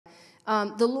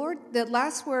The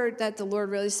last word that the Lord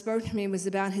really spoke to me was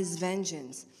about his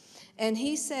vengeance. And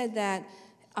he said that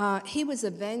he was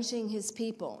avenging his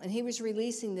people, and he was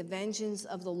releasing the vengeance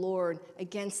of the Lord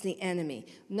against the enemy.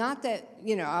 Not that,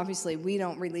 obviously we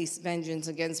don't release vengeance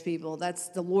against people. That's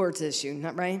the Lord's issue,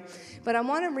 not right? But I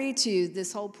want to read to you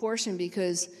this whole portion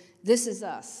because this is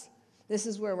us. This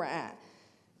is where we're at.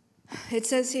 It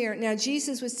says here, now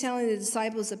Jesus was telling the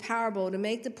disciples a parable to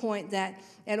make the point that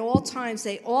at all times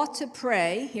they ought to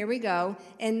pray, here we go,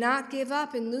 and not give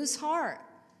up and lose heart.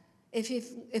 If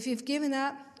you've given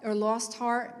up or lost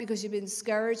heart because you've been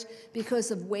discouraged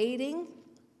because of waiting,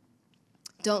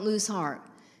 don't lose heart.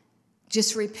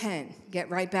 Just repent. Get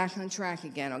right back on track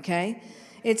again, okay?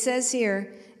 It says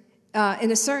here,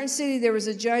 in a certain city there was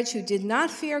a judge who did not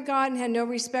fear God and had no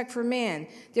respect for man.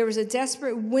 There was a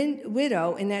desperate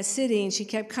widow in that city, and she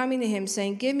kept coming to him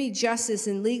saying, give me justice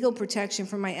and legal protection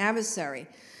from my adversary.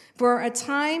 For a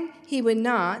time he would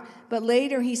not, but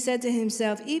later he said to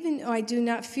himself, even though I do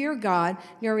not fear God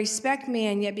nor respect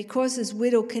man, yet because this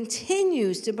widow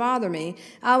continues to bother me,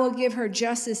 I will give her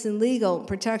justice and legal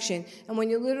protection. And when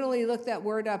you literally look that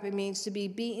word up, it means to be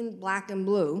beaten black and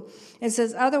blue. It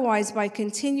says, otherwise by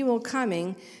continual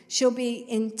coming, she'll be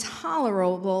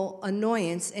intolerable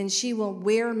annoyance, and she will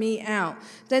wear me out.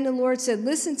 Then the Lord said,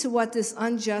 listen to what this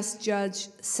unjust judge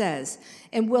says.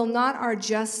 And will not our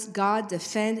just God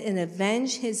defend and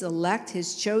avenge his elect,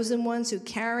 his chosen ones who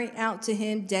carry out to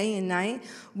him day and night?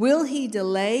 Will he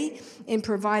delay in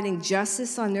providing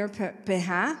justice on their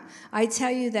behalf? I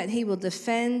tell you that he will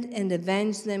defend and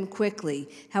avenge them quickly.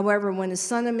 However, when the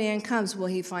Son of Man comes, will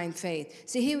he find faith?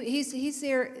 See, he's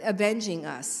there avenging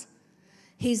us.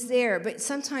 He's there. But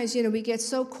sometimes, we get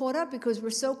so caught up because we're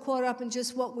so caught up in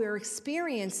just what we're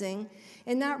experiencing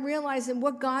and not realizing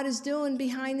what God is doing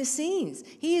behind the scenes.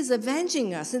 He is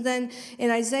avenging us. And then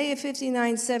in Isaiah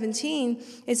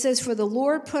 59:17, it says, for the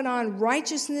Lord put on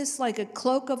righteousness like a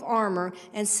cloak of armor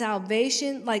and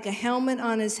salvation like a helmet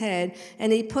on his head.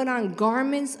 And he put on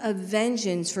garments of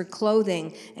vengeance for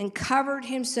clothing and covered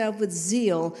himself with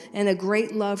zeal and a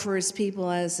great love for his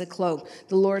people as a cloak.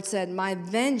 The Lord said, my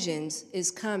vengeance is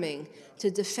coming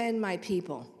to defend my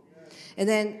people. And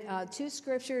then two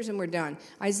scriptures and we're done.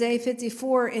 Isaiah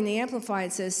 54 in the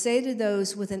Amplified says, say to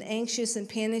those with an anxious and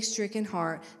panic-stricken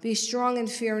heart, be strong and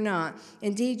fear not.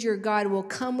 Indeed, your God will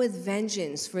come with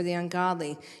vengeance for the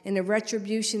ungodly, and the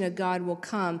retribution of God will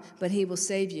come, but he will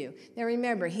save you. Now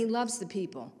remember, he loves the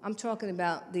people. I'm talking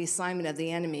about the assignment of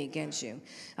the enemy against you.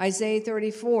 Isaiah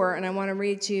 34, and I want to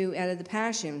read to you out of the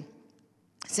Passion.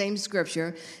 Same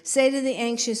scripture. Say to the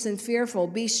anxious and fearful,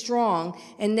 be strong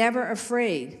and never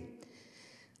afraid.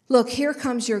 Look, here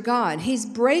comes your God. He's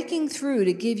breaking through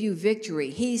to give you victory.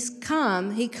 He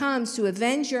comes to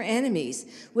avenge your enemies.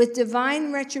 With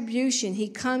divine retribution, he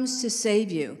comes to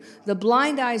save you. The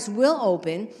blind eyes will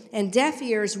open and deaf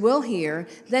ears will hear.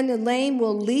 Then the lame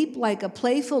will leap like a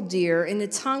playful deer, and the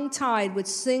tongue-tied will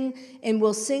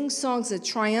sing songs of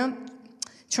triumph.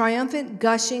 Triumphant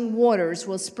gushing waters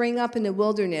will spring up in the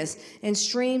wilderness, and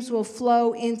streams will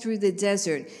flow in through the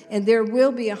desert. And there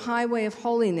will be a highway of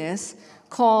holiness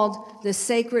called the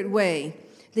sacred way.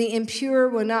 The impure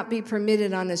will not be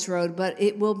permitted on this road, but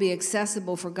it will be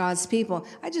accessible for God's people.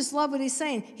 I just love what he's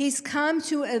saying. He's come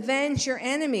to avenge your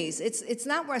enemies. It's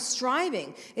not worth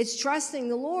striving. It's trusting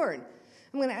the Lord.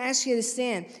 I'm going to ask you to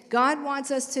stand. God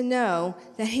wants us to know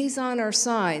that he's on our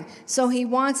side. So he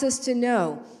wants us to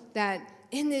know that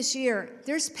in this year,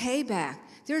 there's payback.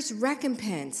 There's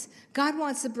recompense. God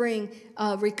wants to bring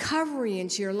recovery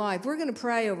into your life. We're going to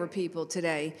pray over people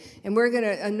today, and we're going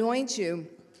to anoint you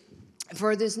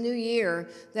for this new year,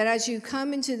 that as you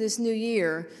come into this new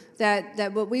year,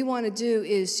 that what we want to do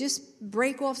is just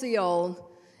break off the old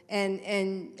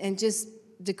and just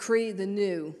decree the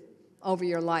new over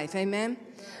your life. Amen?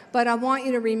 But I want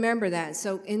you to remember that.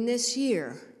 So in this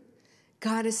year,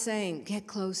 God is saying, get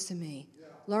close to me.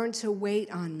 Learn to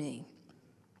wait on me.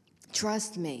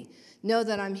 Trust me. Know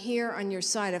that I'm here on your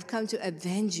side. I've come to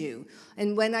avenge you.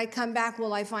 And when I come back,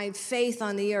 will I find faith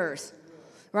on the earth?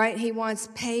 Right? He wants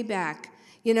payback.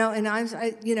 And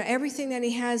everything that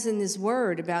he has in his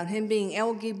word about him being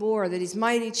El Gibbor, that he's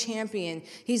mighty champion,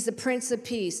 he's the Prince of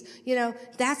Peace.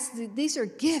 These are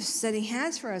gifts that he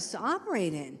has for us to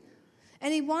operate in.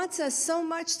 And he wants us so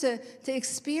much to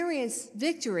experience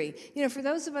victory. For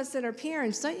those of us that are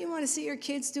parents, don't you want to see your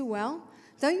kids do well?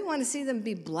 Don't you want to see them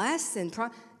be blessed?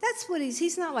 That's what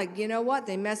he's not like,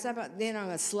 they mess up, then I'm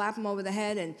going to slap them over the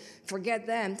head and forget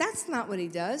them. That's not what he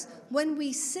does. When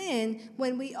we sin,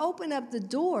 when we open up the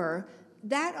door,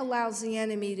 that allows the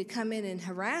enemy to come in and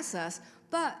harass us.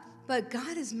 But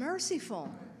God is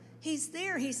merciful. He's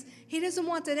there. He doesn't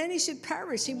want that any should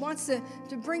perish. He wants to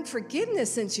bring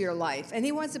forgiveness into your life, and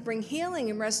he wants to bring healing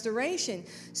and restoration.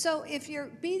 So if you're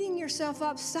beating yourself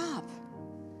up, stop.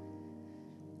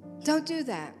 Don't do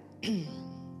that.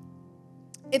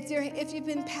 If you've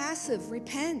been passive,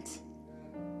 repent.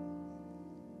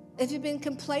 If you've been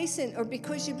complacent or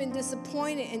because you've been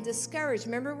disappointed and discouraged,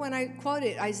 remember when I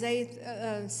quoted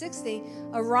Isaiah 60,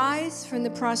 arise from the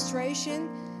prostration,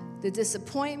 the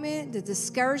disappointment, the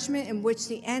discouragement in which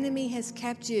the enemy has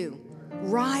kept you.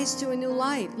 Rise to a new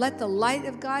light. Let the light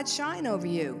of God shine over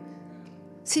you.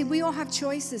 See, we all have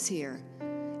choices here.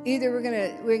 Either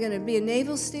we're gonna be a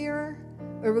navel steerer,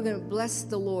 or we're gonna bless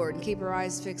the Lord and keep our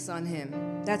eyes fixed on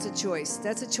him. That's a choice.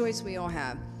 That's a choice we all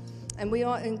have.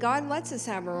 And God lets us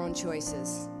have our own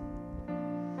choices.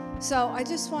 So I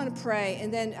just want to pray,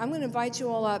 and then I'm going to invite you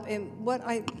all up. And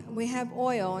we have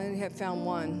oil, and I have found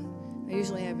one. I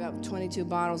usually have about 22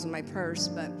 bottles in my purse,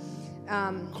 but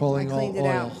I cleaned it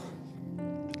out.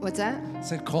 What's that? I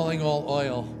said calling all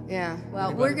oil. Yeah.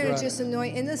 Well, we're going to just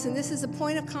anoint. And listen, this is a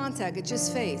point of contact. It's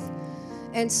just faith.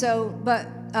 And so, but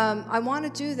I want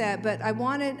to do that. But I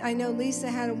know Lisa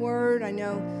had a word. I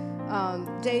know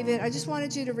David. I just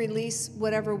wanted you to release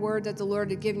whatever word that the Lord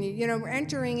had given you. You know, we're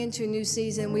entering into a new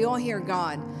season. We all hear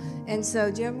God. And so,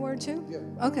 do you have a word too?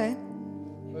 Yeah. Okay.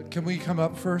 Can we come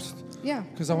up first? Yeah.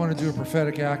 Because I want to do a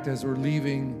prophetic act as we're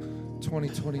leaving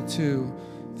 2022.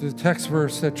 The text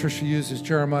verse that Trisha used is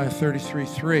Jeremiah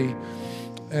 33:3.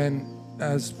 And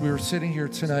as we were sitting here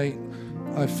tonight,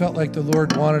 I felt like the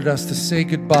Lord wanted us to say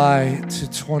goodbye to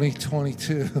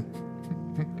 2022.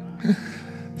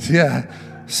 Yeah.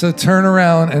 So turn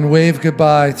around and wave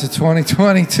goodbye to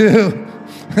 2022.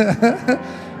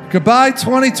 Goodbye,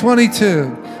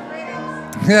 2022.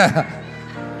 Yeah.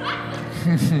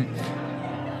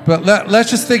 But let's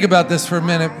just think about this for a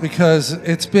minute, because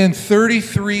it's been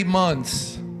 33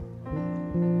 months.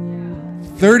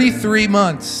 33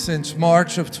 months since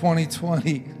March of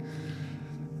 2020.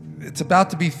 It's about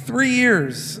to be 3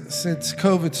 years since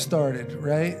COVID started,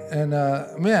 right? And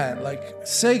man, like,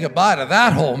 say goodbye to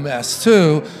that whole mess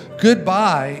too.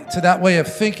 Goodbye to that way of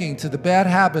thinking, to the bad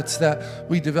habits that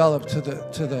we developed, to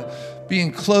the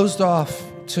being closed off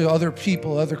to other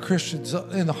people, other Christians,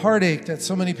 and the heartache that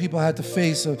so many people had to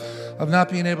face of not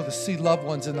being able to see loved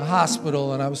ones in the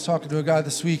hospital. And I was talking to a guy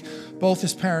this week, both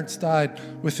his parents died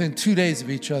within 2 days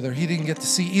of each other. He didn't get to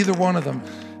see either one of them.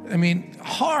 I mean,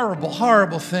 horrible,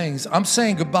 horrible things. I'm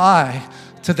saying goodbye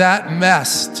to that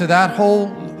mess, to that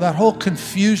whole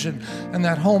confusion and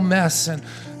that whole mess. And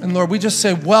Lord, we just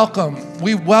say welcome.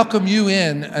 We welcome you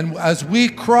in. And as we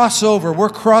cross over, we're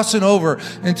crossing over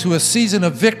into a season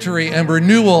of victory and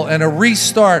renewal and a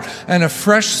restart and a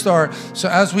fresh start. So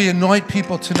as we anoint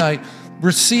people tonight,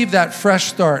 receive that fresh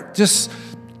start. Just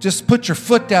put your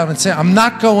foot down and say, I'm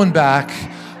not going back.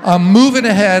 I'm moving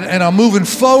ahead, and I'm moving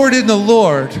forward in the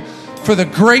Lord for the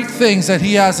great things that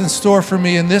he has in store for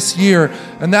me in this year.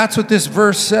 And that's what this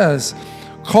verse says.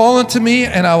 Call unto me,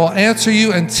 and I will answer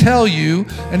you and tell you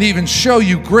and even show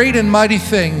you great and mighty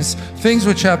things, things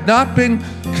which have not been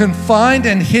confined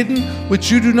and hidden, which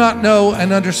you do not know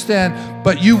and understand,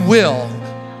 but you will.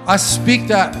 I speak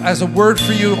that as a word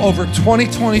for you over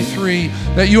 2023,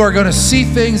 that you are going to see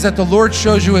things that the Lord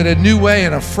shows you in a new way,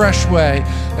 in a fresh way.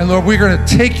 And Lord, we're going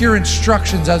to take your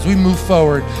instructions as we move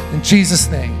forward. In Jesus'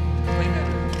 name.